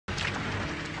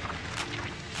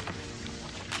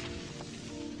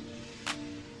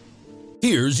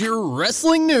Here's your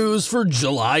wrestling news for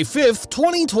July 5th,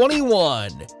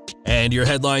 2021. And your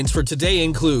headlines for today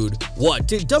include: what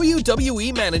did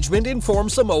WWE management inform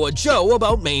Samoa Joe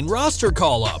about main roster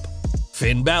call-up?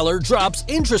 Finn Balor drops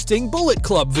interesting Bullet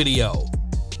Club video.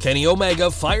 Kenny Omega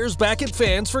fires back at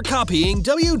fans for copying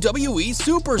WWE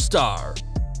Superstar.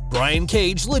 Brian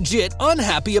Cage legit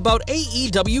unhappy about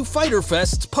AEW Fyter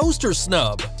Fest's poster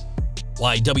snub.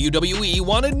 Why WWE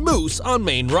wanted Moose on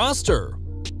main roster.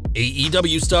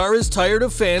 AEW star is tired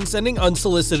of fans sending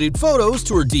unsolicited photos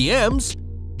to her DMs.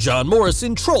 John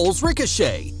Morrison trolls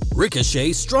Ricochet.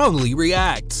 Ricochet strongly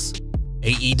reacts.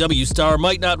 AEW star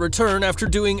might not return after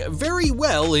doing very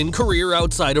well in career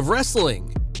outside of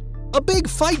wrestling. A big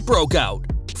fight broke out.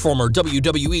 Former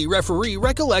WWE referee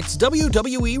recollects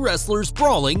WWE wrestlers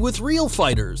brawling with real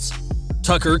fighters.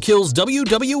 Tucker kills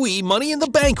WWE Money in the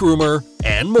Bank rumor,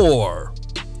 and more.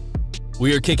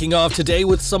 We are kicking off today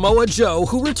with Samoa Joe,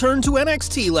 who returned to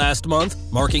NXT last month,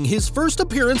 marking his first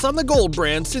appearance on the Gold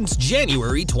brand since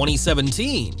January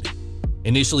 2017.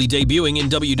 Initially debuting in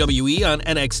WWE on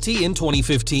NXT in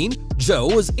 2015,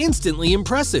 Joe was instantly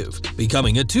impressive,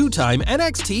 becoming a two-time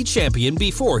NXT champion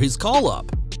before his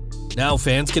call-up. Now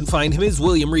fans can find him as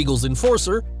William Regal's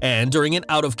enforcer, and during an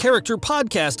out-of-character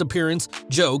podcast appearance,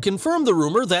 Joe confirmed the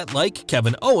rumor that, like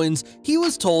Kevin Owens, he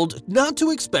was told not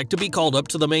to expect to be called up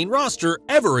to the main roster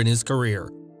ever in his career.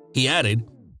 He added,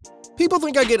 "People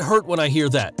think I get hurt when I hear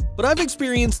that, but I've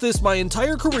experienced this my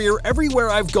entire career everywhere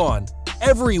I've gone.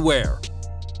 Everywhere."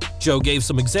 Joe gave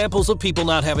some examples of people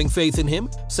not having faith in him,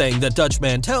 saying that Dutch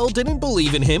Mantel didn't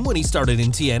believe in him when he started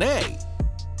in TNA.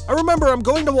 "I remember I'm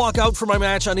going to walk out for my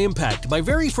match on Impact, my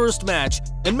very first match,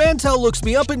 and Mantel looks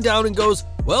me up and down and goes,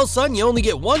 'Well, son, you only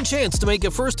get one chance to make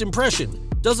a first impression.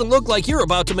 Doesn't look like you're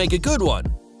about to make a good one.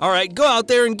 Alright, go out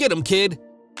there and get him, kid.'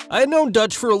 I had known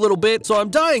Dutch for a little bit, so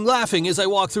I'm dying laughing as I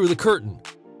walk through the curtain.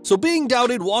 So being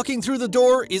doubted walking through the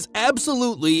door is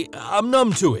absolutely, I'm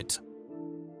numb to it."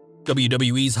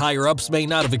 WWE's higher-ups may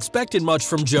not have expected much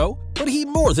from Joe, but he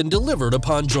more than delivered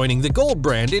upon joining the Gold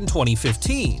brand in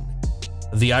 2015.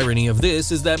 The irony of this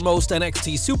is that most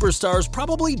NXT superstars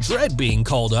probably dread being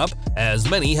called up, as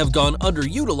many have gone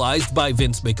underutilized by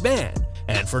Vince McMahon,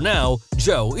 and for now,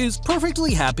 Joe is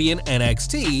perfectly happy in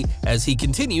NXT as he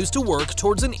continues to work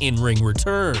towards an in-ring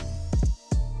return.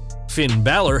 Finn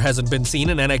Balor hasn't been seen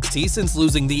in NXT since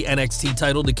losing the NXT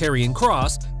title to Karrion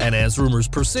Kross, and as rumors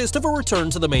persist of a return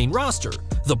to the main roster,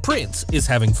 the Prince is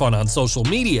having fun on social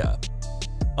media.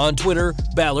 On Twitter,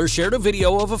 Balor shared a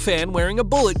video of a fan wearing a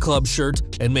Bullet Club shirt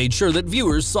and made sure that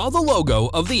viewers saw the logo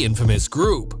of the infamous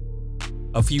group.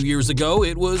 A few years ago,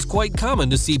 it was quite common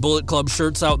to see Bullet Club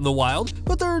shirts out in the wild,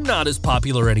 but they're not as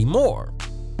popular anymore.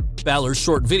 Balor's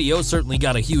short video certainly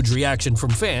got a huge reaction from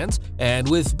fans, and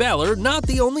with Balor not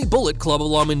the only Bullet Club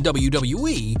alum in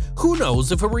WWE, who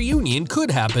knows if a reunion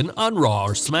could happen on Raw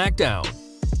or SmackDown.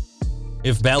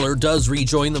 If Balor does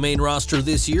rejoin the main roster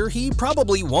this year, he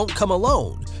probably won't come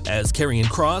alone, as Karrion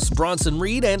Kross, Bronson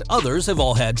Reed, and others have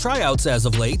all had tryouts as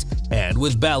of late, and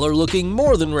with Balor looking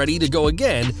more than ready to go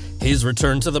again, his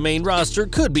return to the main roster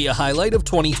could be a highlight of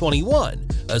 2021,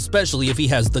 especially if he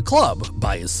has the club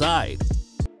by his side.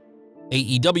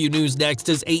 AEW news next,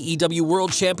 as AEW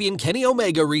World Champion Kenny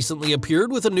Omega recently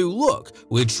appeared with a new look,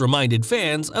 which reminded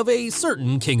fans of a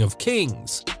certain King of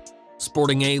Kings.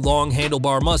 Sporting a long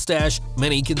handlebar mustache,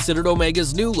 many considered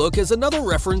Omega's new look as another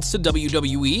reference to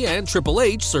WWE and Triple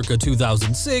H circa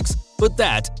 2006, but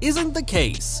that isn't the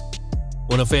case.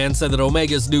 When a fan said that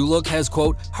Omega's new look has,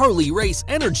 quote, Harley race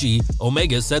energy,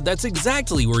 Omega said that's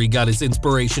exactly where he got his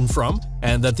inspiration from,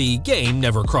 and that the game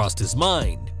never crossed his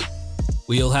mind.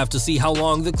 We'll have to see how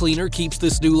long the cleaner keeps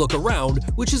this new look around,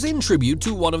 which is in tribute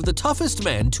to one of the toughest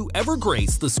men to ever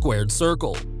grace the squared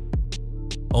circle.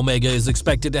 Omega is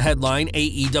expected to headline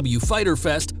AEW Fyter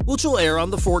Fest, which will air on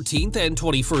the 14th and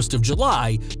 21st of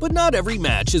July, but not every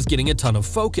match is getting a ton of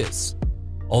focus.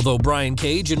 Although Brian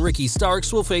Cage and Ricky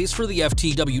Starks will face for the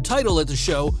FTW title at the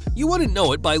show, you wouldn't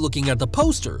know it by looking at the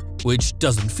poster, which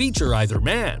doesn't feature either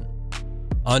man.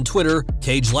 On Twitter,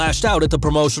 Cage lashed out at the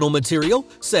promotional material,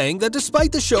 saying that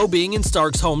despite the show being in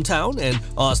Stark's hometown and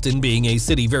Austin being a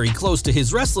city very close to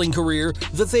his wrestling career,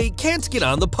 that they can't get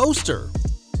on the poster.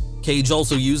 Cage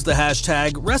also used the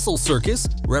hashtag WrestleCircus,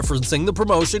 referencing the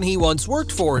promotion he once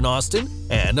worked for in Austin,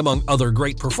 and among other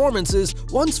great performances,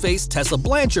 once faced Tessa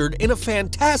Blanchard in a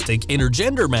fantastic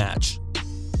intergender match.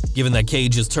 Given that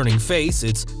Cage is turning face,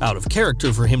 it's out of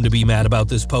character for him to be mad about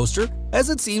this poster, as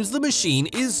it seems the Machine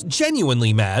is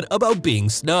genuinely mad about being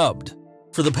snubbed.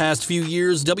 For the past few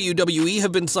years, WWE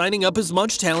have been signing up as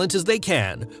much talent as they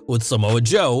can, with Samoa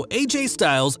Joe, AJ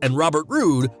Styles, and Robert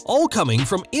Roode all coming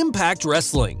from Impact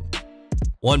Wrestling.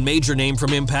 One major name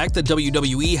from Impact that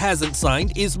WWE hasn't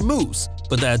signed is Moose,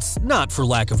 but that's not for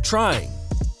lack of trying.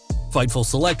 Fightful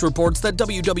Select reports that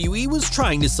WWE was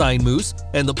trying to sign Moose,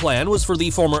 and the plan was for the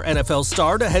former NFL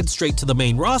star to head straight to the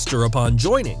main roster upon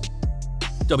joining.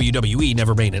 WWE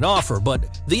never made an offer,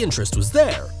 but the interest was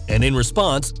there, and in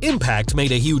response, Impact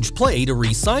made a huge play to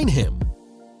re-sign him.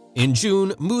 In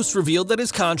June, Moose revealed that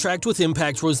his contract with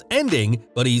Impact was ending,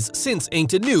 but he's since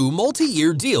inked a new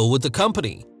multi-year deal with the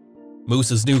company.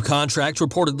 Moose's new contract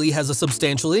reportedly has a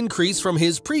substantial increase from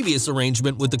his previous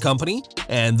arrangement with the company,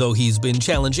 and though he's been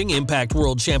challenging Impact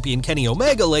World Champion Kenny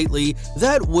Omega lately,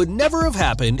 that would never have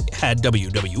happened had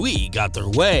WWE got their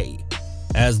way.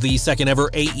 As the second-ever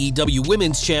AEW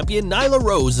Women's Champion, Nyla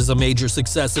Rose is a major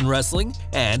success in wrestling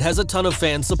and has a ton of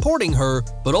fans supporting her,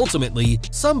 but ultimately,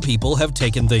 some people have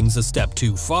taken things a step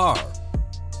too far.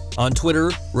 On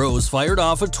Twitter, Rose fired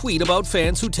off a tweet about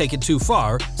fans who take it too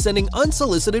far, sending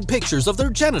unsolicited pictures of their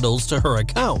genitals to her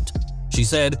account. She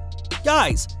said,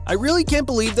 "Guys, I really can't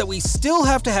believe that we still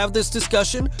have to have this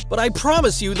discussion, but I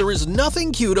promise you there is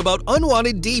nothing cute about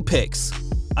unwanted D-pics.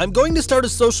 I'm going to start a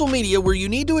social media where you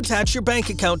need to attach your bank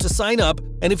account to sign up,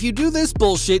 and if you do this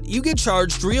bullshit, you get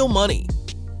charged real money."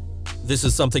 This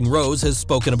is something Rose has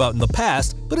spoken about in the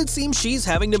past, but it seems she's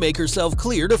having to make herself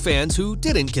clear to fans who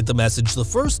didn't get the message the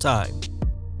first time.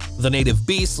 The native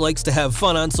beast likes to have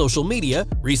fun on social media,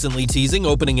 recently teasing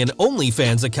opening an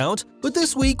OnlyFans account, but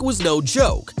this week was no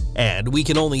joke, and we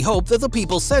can only hope that the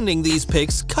people sending these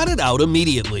pics cut it out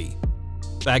immediately.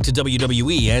 Back to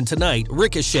WWE, and tonight,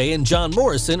 Ricochet and John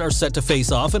Morrison are set to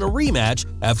face off in a rematch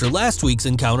after last week's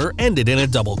encounter ended in a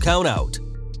double countout.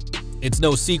 It's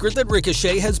no secret that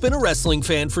Ricochet has been a wrestling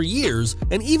fan for years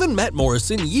and even met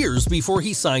Morrison years before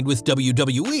he signed with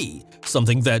WWE,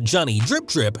 something that Johnny Drip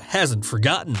Drip hasn't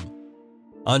forgotten.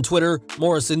 On Twitter,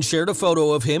 Morrison shared a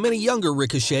photo of him and a younger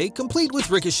Ricochet, complete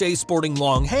with Ricochet sporting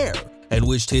long hair, and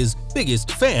wished his biggest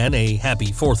fan a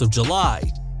happy 4th of July.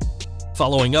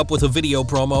 Following up with a video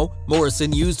promo,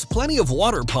 Morrison used plenty of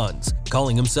water puns,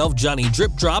 calling himself Johnny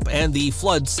Drip Drop and the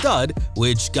Flood Stud,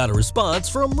 which got a response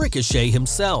from Ricochet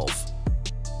himself.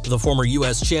 The former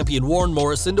US champion warned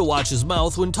Morrison to watch his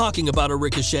mouth when talking about a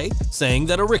Ricochet, saying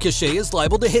that a Ricochet is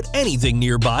liable to hit anything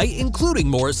nearby, including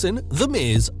Morrison, The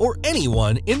Miz, or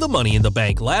anyone in the Money in the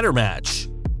Bank ladder match.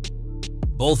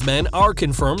 Both men are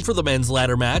confirmed for the men's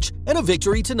ladder match, and a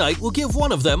victory tonight will give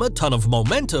one of them a ton of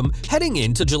momentum heading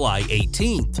into July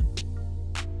 18th.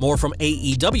 More from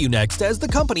AEW next, as the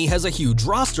company has a huge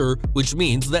roster, which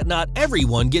means that not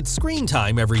everyone gets screen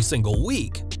time every single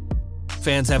week.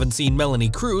 Fans haven't seen Melanie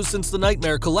Cruz since the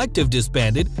Nightmare Collective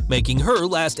disbanded, making her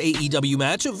last AEW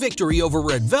match a victory over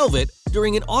Red Velvet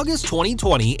during an August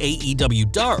 2020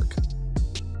 AEW Dark.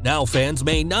 Now fans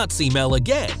may not see Mel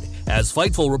again, as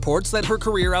Fightful reports that her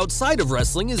career outside of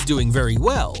wrestling is doing very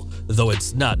well, though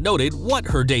it's not noted what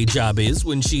her day job is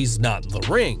when she's not in the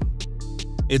ring.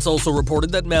 It's also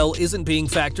reported that Mel isn't being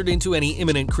factored into any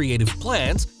imminent creative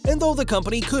plans, and though the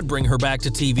company could bring her back to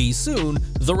TV soon,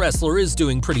 the wrestler is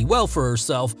doing pretty well for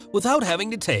herself without having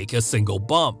to take a single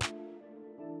bump.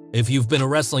 If you've been a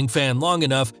wrestling fan long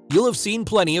enough, you'll have seen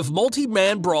plenty of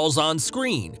multi-man brawls on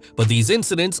screen, but these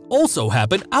incidents also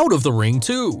happen out of the ring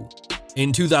too.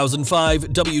 In 2005,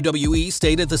 WWE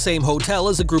stayed at the same hotel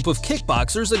as a group of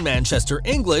kickboxers in Manchester,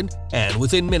 England, and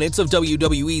within minutes of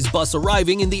WWE's bus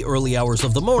arriving in the early hours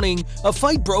of the morning, a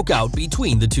fight broke out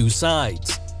between the two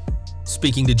sides.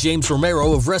 Speaking to James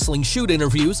Romero of Wrestling Shoot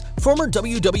Interviews, former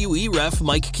WWE ref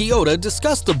Mike Chioda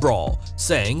discussed the brawl,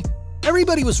 saying,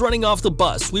 "Everybody was running off the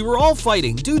bus, we were all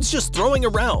fighting, dudes just throwing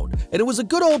around, and it was a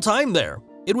good old time there.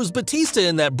 It was Batista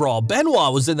in that brawl,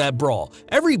 Benoit was in that brawl,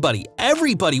 everybody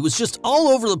was just all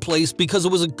over the place because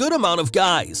it was a good amount of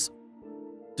guys."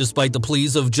 Despite the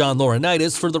pleas of John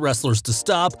Laurinaitis for the wrestlers to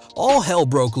stop, all hell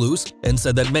broke loose, and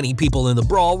said that many people in the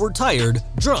brawl were tired,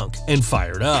 drunk, and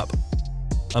fired up.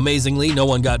 Amazingly, no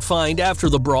one got fined after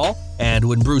the brawl, and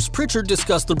when Bruce Pritchard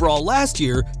discussed the brawl last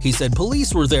year, he said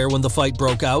police were there when the fight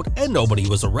broke out and nobody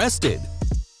was arrested.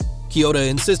 Chioda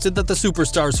insisted that the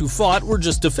superstars who fought were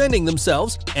just defending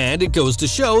themselves, and it goes to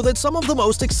show that some of the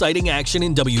most exciting action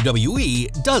in WWE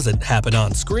doesn't happen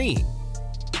on screen.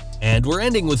 And we're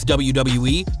ending with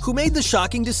WWE, who made the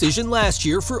shocking decision last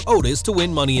year for Otis to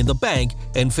win Money in the Bank,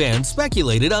 and fans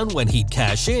speculated on when he'd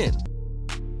cash in.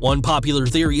 One popular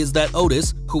theory is that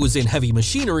Otis, who was in Heavy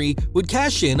Machinery, would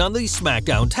cash in on the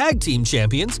SmackDown Tag Team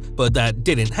Champions, but that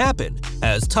didn't happen,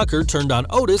 as Tucker turned on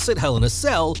Otis at Hell in a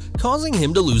Cell, causing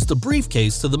him to lose the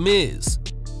briefcase to The Miz.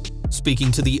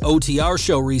 Speaking to the OTR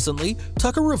show recently,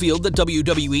 Tucker revealed that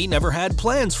WWE never had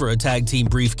plans for a tag team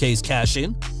briefcase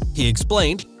cash-in. He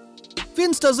explained,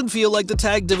 "Vince doesn't feel like the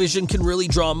tag division can really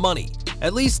draw money.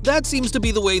 At least that seems to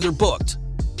be the way they're booked.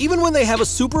 Even when they have a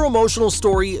super emotional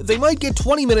story, they might get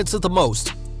 20 minutes at the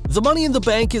most. The Money in the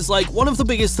Bank is like one of the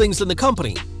biggest things in the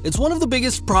company. It's one of the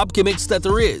biggest prop gimmicks that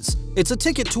there is. It's a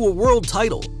ticket to a world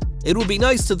title. It would be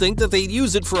nice to think that they'd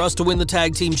use it for us to win the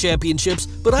tag team championships,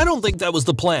 but I don't think that was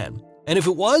the plan. And if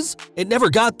it was, it never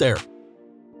got there."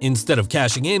 Instead of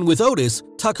cashing in with Otis,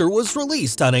 Tucker was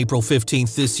released on April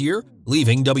 15th this year,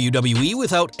 leaving WWE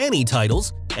without any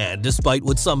titles, and despite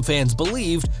what some fans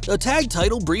believed, a tag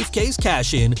title briefcase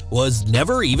cash-in was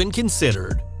never even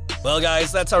considered. Well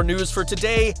guys, that's our news for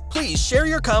today. Please share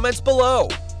your comments below.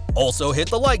 Also hit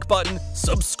the like button,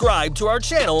 subscribe to our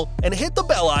channel, and hit the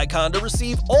bell icon to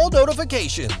receive all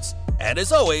notifications. And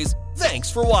as always,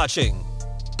 thanks for watching.